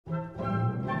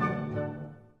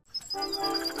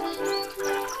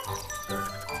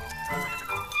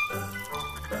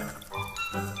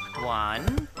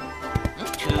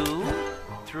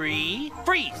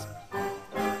Freeze!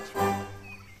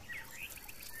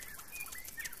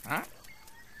 Huh?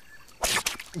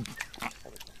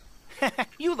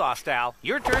 You lost, Al.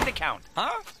 Your turn to count.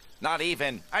 Huh? Not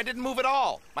even. I didn't move at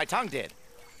all. My tongue did.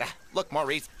 Look,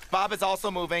 Maurice, Bob is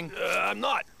also moving. I'm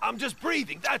not. I'm just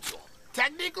breathing, that's all.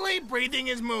 Technically, breathing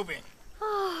is moving.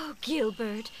 Oh,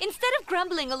 Gilbert. Instead of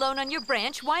grumbling alone on your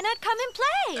branch, why not come and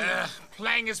play?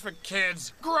 Playing is for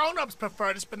kids. Grown-ups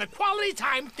prefer to spend the quality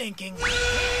time thinking.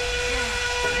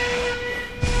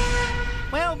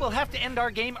 Well, we'll have to end our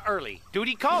game early.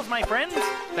 Duty calls, my friends.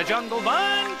 The Jungle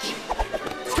Bunch!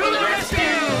 To the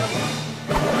rescue!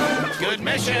 Good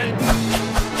mission.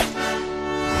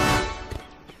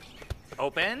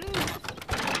 Open.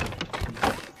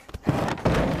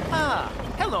 Ah,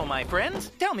 hello, my friends.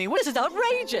 Tell me, This is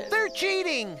outrageous. They're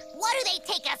cheating. What do they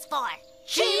take us for?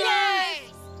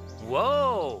 Cheaters!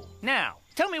 Whoa. Now,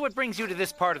 tell me what brings you to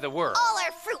this part of the world. All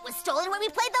our fruit was stolen when we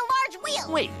played the large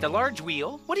wheel. Wait, the large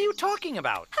wheel? What are you talking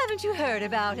about? Haven't you heard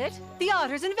about it? The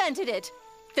Otters invented it.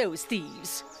 Those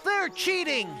thieves. They're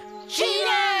cheating.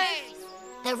 Cheaters!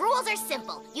 The rules are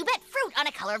simple. You bet fruit on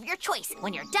a color of your choice.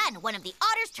 When you're done, one of the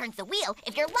otters turns the wheel.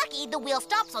 If you're lucky, the wheel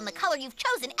stops on the color you've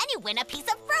chosen and you win a piece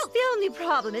of fruit. The only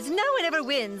problem is no one ever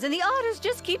wins, and the Otters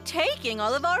just keep taking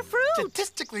all of our fruit.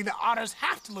 Statistically, the otters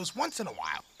have to lose once in a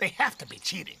while. They have to be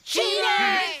cheating.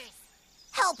 Cheaters!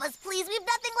 Help us, please. We've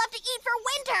nothing left to eat for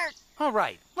winter. All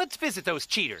right, let's visit those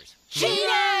cheaters.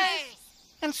 Cheaters!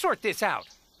 And sort this out.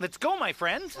 Let's go, my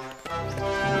friends.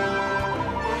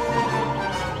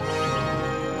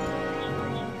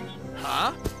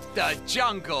 Huh? The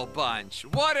Jungle Bunch.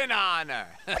 What an honor.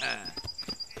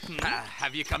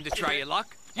 Have you come to try your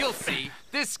luck? You'll see.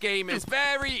 This game is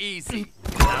very easy.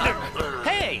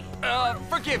 Hey!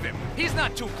 Forgive him. He's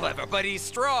not too clever, but he's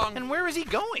strong. And where is he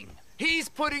going? He's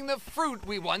putting the fruit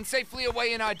we won safely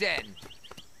away in our den.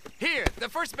 Here, the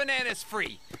first banana's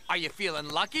free. Are you feeling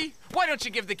lucky? Why don't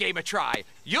you give the game a try?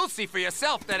 You'll see for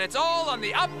yourself that it's all on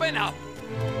the up and up.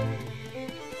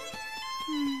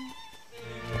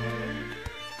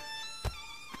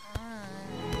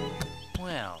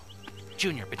 Well,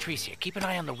 Junior, Patricia, keep an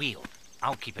eye on the wheel.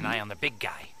 I'll keep an eye on the big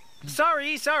guy.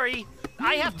 Sorry.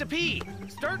 I have to pee.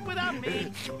 Start without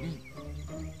me.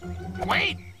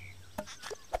 Wait!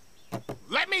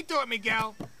 Let me do it,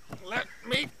 Miguel. Let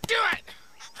me do it!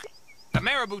 The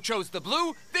Marabou chose the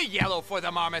blue, the yellow for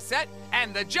the marmoset,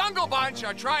 and the Jungle Bunch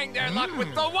are trying their luck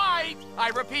with the white. I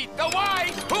repeat, the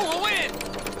white. Who will win?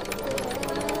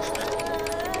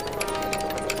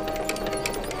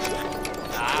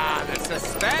 Ah, the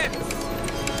suspense.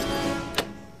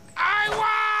 I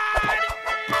won!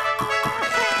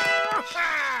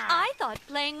 I thought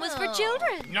playing was for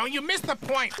children. No, you missed the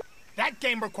point. That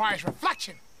game requires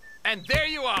reflection. And there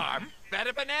you are. Bet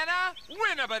a banana,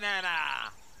 win a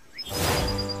banana.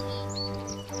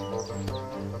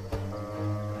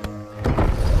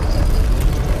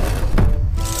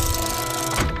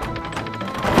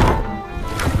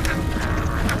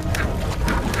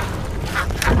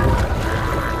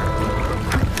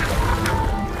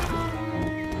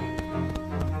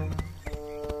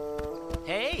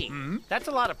 Hey, that's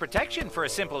a lot of protection for a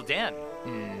simple den.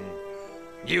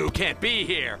 You can't be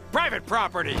here. Private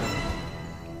property.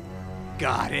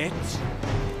 Got it.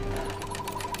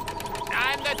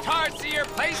 And the Tarsier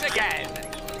plays again.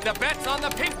 The bet's on the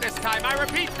pink this time. I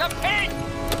repeat, the pink!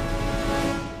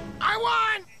 I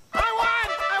won! I won!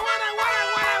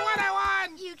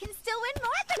 You can still win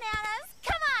more bananas.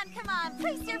 Come on.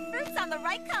 Place your fruits on the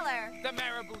right color. The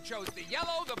Marabou chose the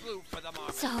yellow, the blue for the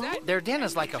marmoset. So? Their den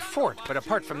is like a fort, but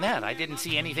apart from that, I didn't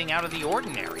see anything out of the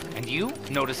ordinary. And you?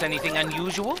 Notice anything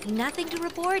unusual? Nothing to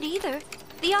report either.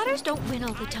 The Otters don't win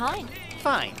all the time.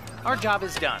 Fine. Our job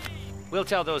is done. We'll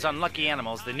tell those unlucky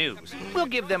animals the news. We'll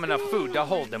give them enough food to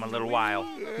hold them a little while.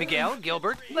 Miguel,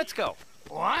 Gilbert, let's go.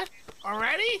 What?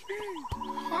 Already?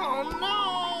 Oh,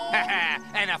 no!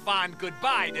 And a fond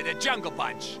goodbye to the Jungle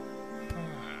Bunch.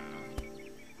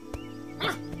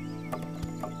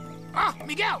 Oh,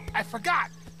 Miguel, I forgot.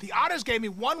 The Otters gave me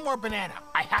one more banana.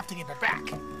 I have to give it back.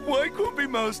 Why could the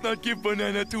mouse not give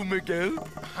banana to Miguel?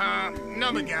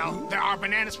 No, Miguel. There are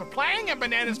bananas for playing and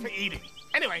bananas for eating.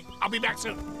 Anyway, I'll be back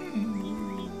soon.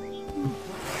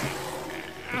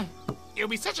 It would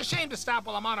be such a shame to stop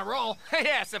while I'm on a roll.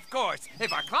 Yes, of course.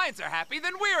 If our clients are happy,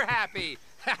 then we're happy.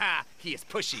 Haha, he is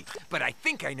pushy, but I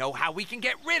think I know how we can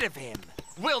get rid of him.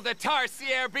 Will the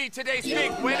Tarsier be today's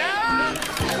big winner?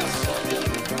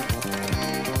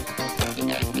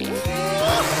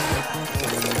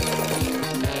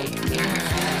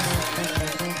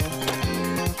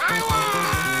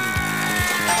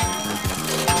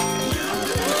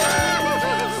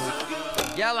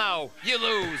 Yellow. You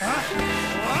lose.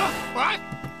 What?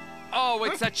 Oh,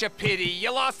 it's such a pity.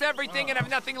 You lost everything and have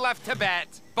nothing left to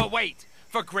bet. But wait,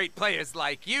 for great players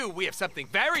like you, we have something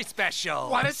very special.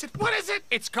 What is it? What is it?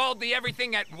 It's called the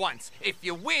Everything at Once. If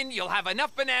you win, you'll have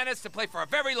enough bananas to play for a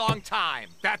very long time.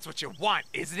 That's what you want,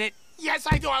 isn't it? Yes,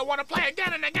 I do. I want to play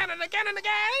again and again and again and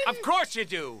again. Of course you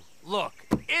do. Look,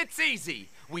 it's easy.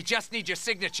 We just need your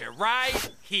signature right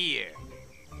here.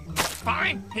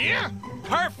 Fine. Here?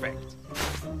 Perfect.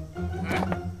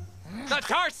 The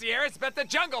Tarsiers bet the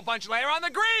Jungle Bunch lair on the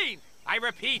green. I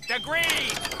repeat, the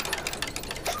green.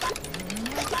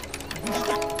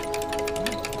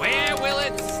 Where will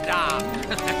it stop?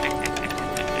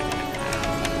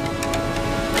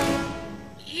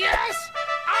 Yes!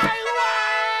 I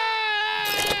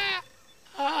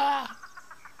won!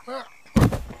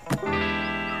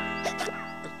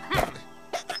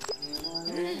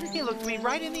 He looked me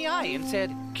right in the eye and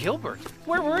said, Gilbert,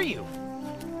 where were you?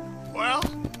 Well,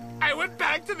 I went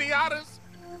back to the Otters,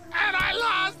 and I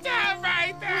lost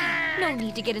everything! No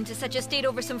need to get into such a state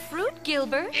over some fruit,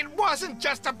 Gilbert. It wasn't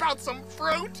just about some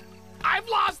fruit. I've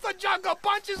lost the Jungle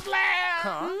Bunch's lair!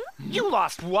 Huh? You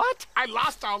lost what? I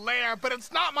lost our lair, but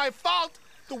it's not my fault.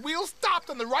 The wheel stopped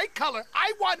on the right color.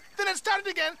 I won, then it started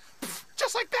again.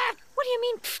 Just like that. What do you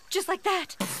mean, just like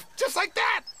that? Just like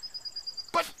that.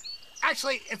 But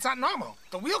actually, it's not normal.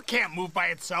 The wheel can't move by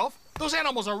itself. Those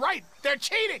animals are right. They're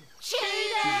cheating. Cheaters!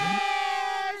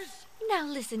 Now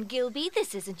listen, Gilby,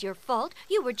 this isn't your fault.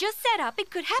 You were just set up. It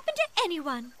could happen to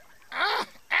anyone.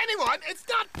 Anyone? It's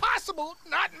not possible.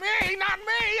 Not me, not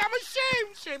me. I'm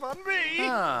ashamed. Shame on me.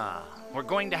 We're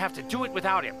going to have to do it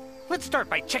without him. Let's start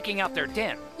by checking out their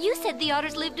den. You said the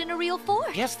otters lived in a real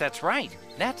forest. Yes, that's right.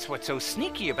 That's what's so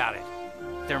sneaky about it.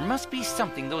 There must be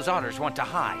something those otters want to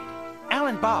hide. Al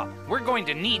and Bob, we're going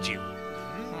to need you.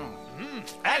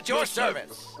 At your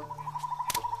service.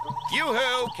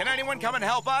 Yoo-hoo! Can anyone come and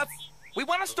help us? We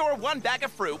want to store one bag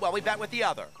of fruit while we bet with the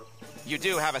other. You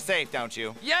do have a safe, don't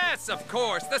you? Yes, of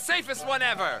course. The safest one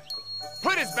ever.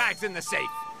 Put his bags in the safe.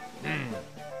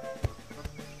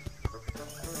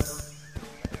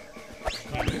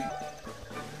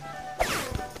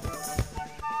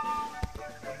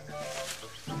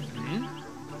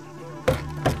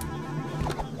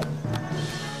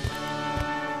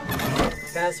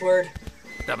 Password?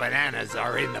 The bananas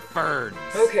are in the ferns.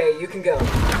 Okay, you can go.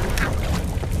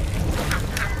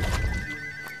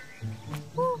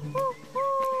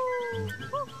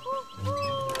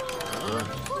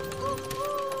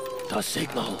 The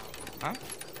signal. Huh?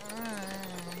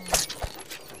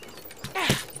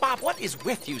 Bob, what is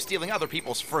with you stealing other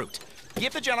people's fruit?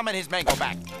 Give the gentleman his mango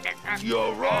back.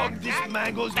 You're wrong. This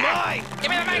mango's mine. Give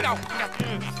me the mango.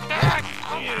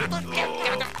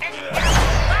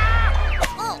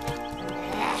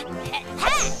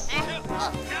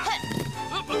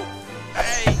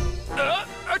 Hey!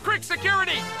 Quick,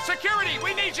 security! Security!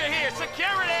 We need you here!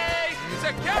 Security!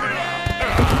 Security!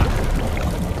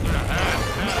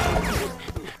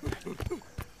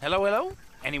 Hello, hello?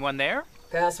 Anyone there?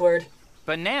 Password?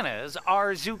 Bananas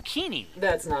are zucchini.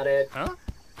 That's not it. Huh?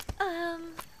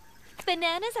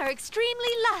 Bananas are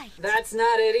extremely light. That's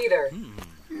not it either.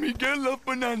 Miguel loves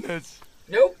bananas.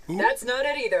 Nope, that's not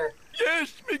it either.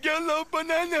 Yes, Miguel loves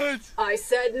bananas. I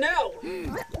said no.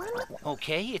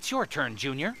 Okay, it's your turn,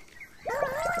 Junior.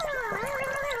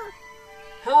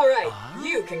 All right,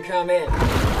 you can come in.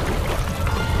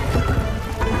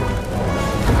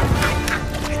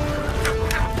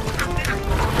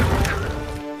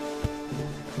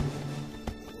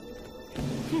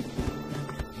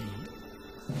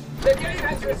 The game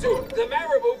has resumed. The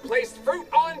Marabou placed fruit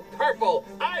on purple.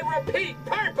 I repeat,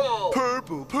 purple.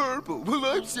 Purple, purple. Well,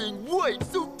 I'm saying white,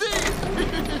 so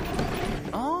there.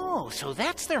 Oh, so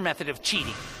that's their method of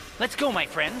cheating. Let's go, my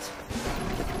friends.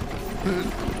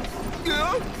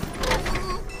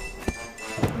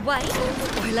 White?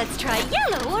 Or let's try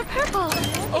yellow or purple.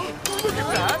 Oh, look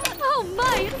at that. Oh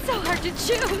my, it's so hard to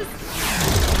choose.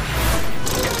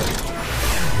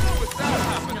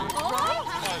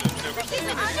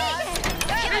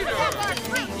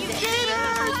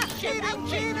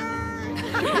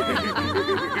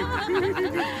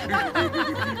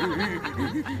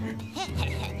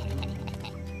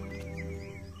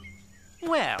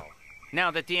 Well,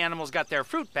 now that the animals got their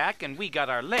fruit back and we got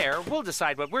our lair, we'll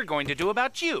decide what we're going to do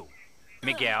about you.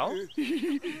 Miguel?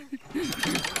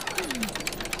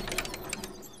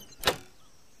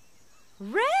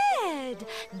 Red!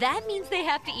 That means they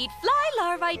have to eat fly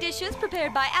larvae dishes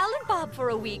prepared by Al and Bob for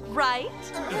a week, right?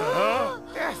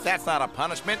 That's not a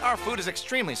punishment. Our food is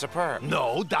extremely superb.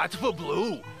 No, that's for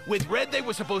blue. With red, they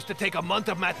were supposed to take a month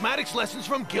of mathematics lessons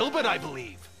from Gilbert, I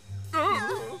believe.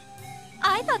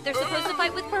 I thought they're supposed to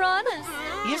fight with piranhas.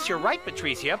 Yes, you're right,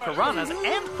 Patricia. Piranhas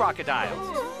and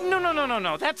crocodiles.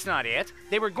 No, that's not it.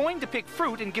 They were going to pick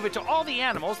fruit and give it to all the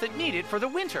animals that need it for the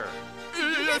winter.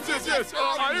 Yes.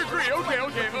 I agree.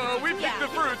 Okay. We pick the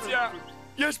fruits, yeah.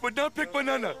 Yes, but not pick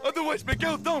banana. Otherwise,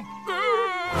 Miguel dump.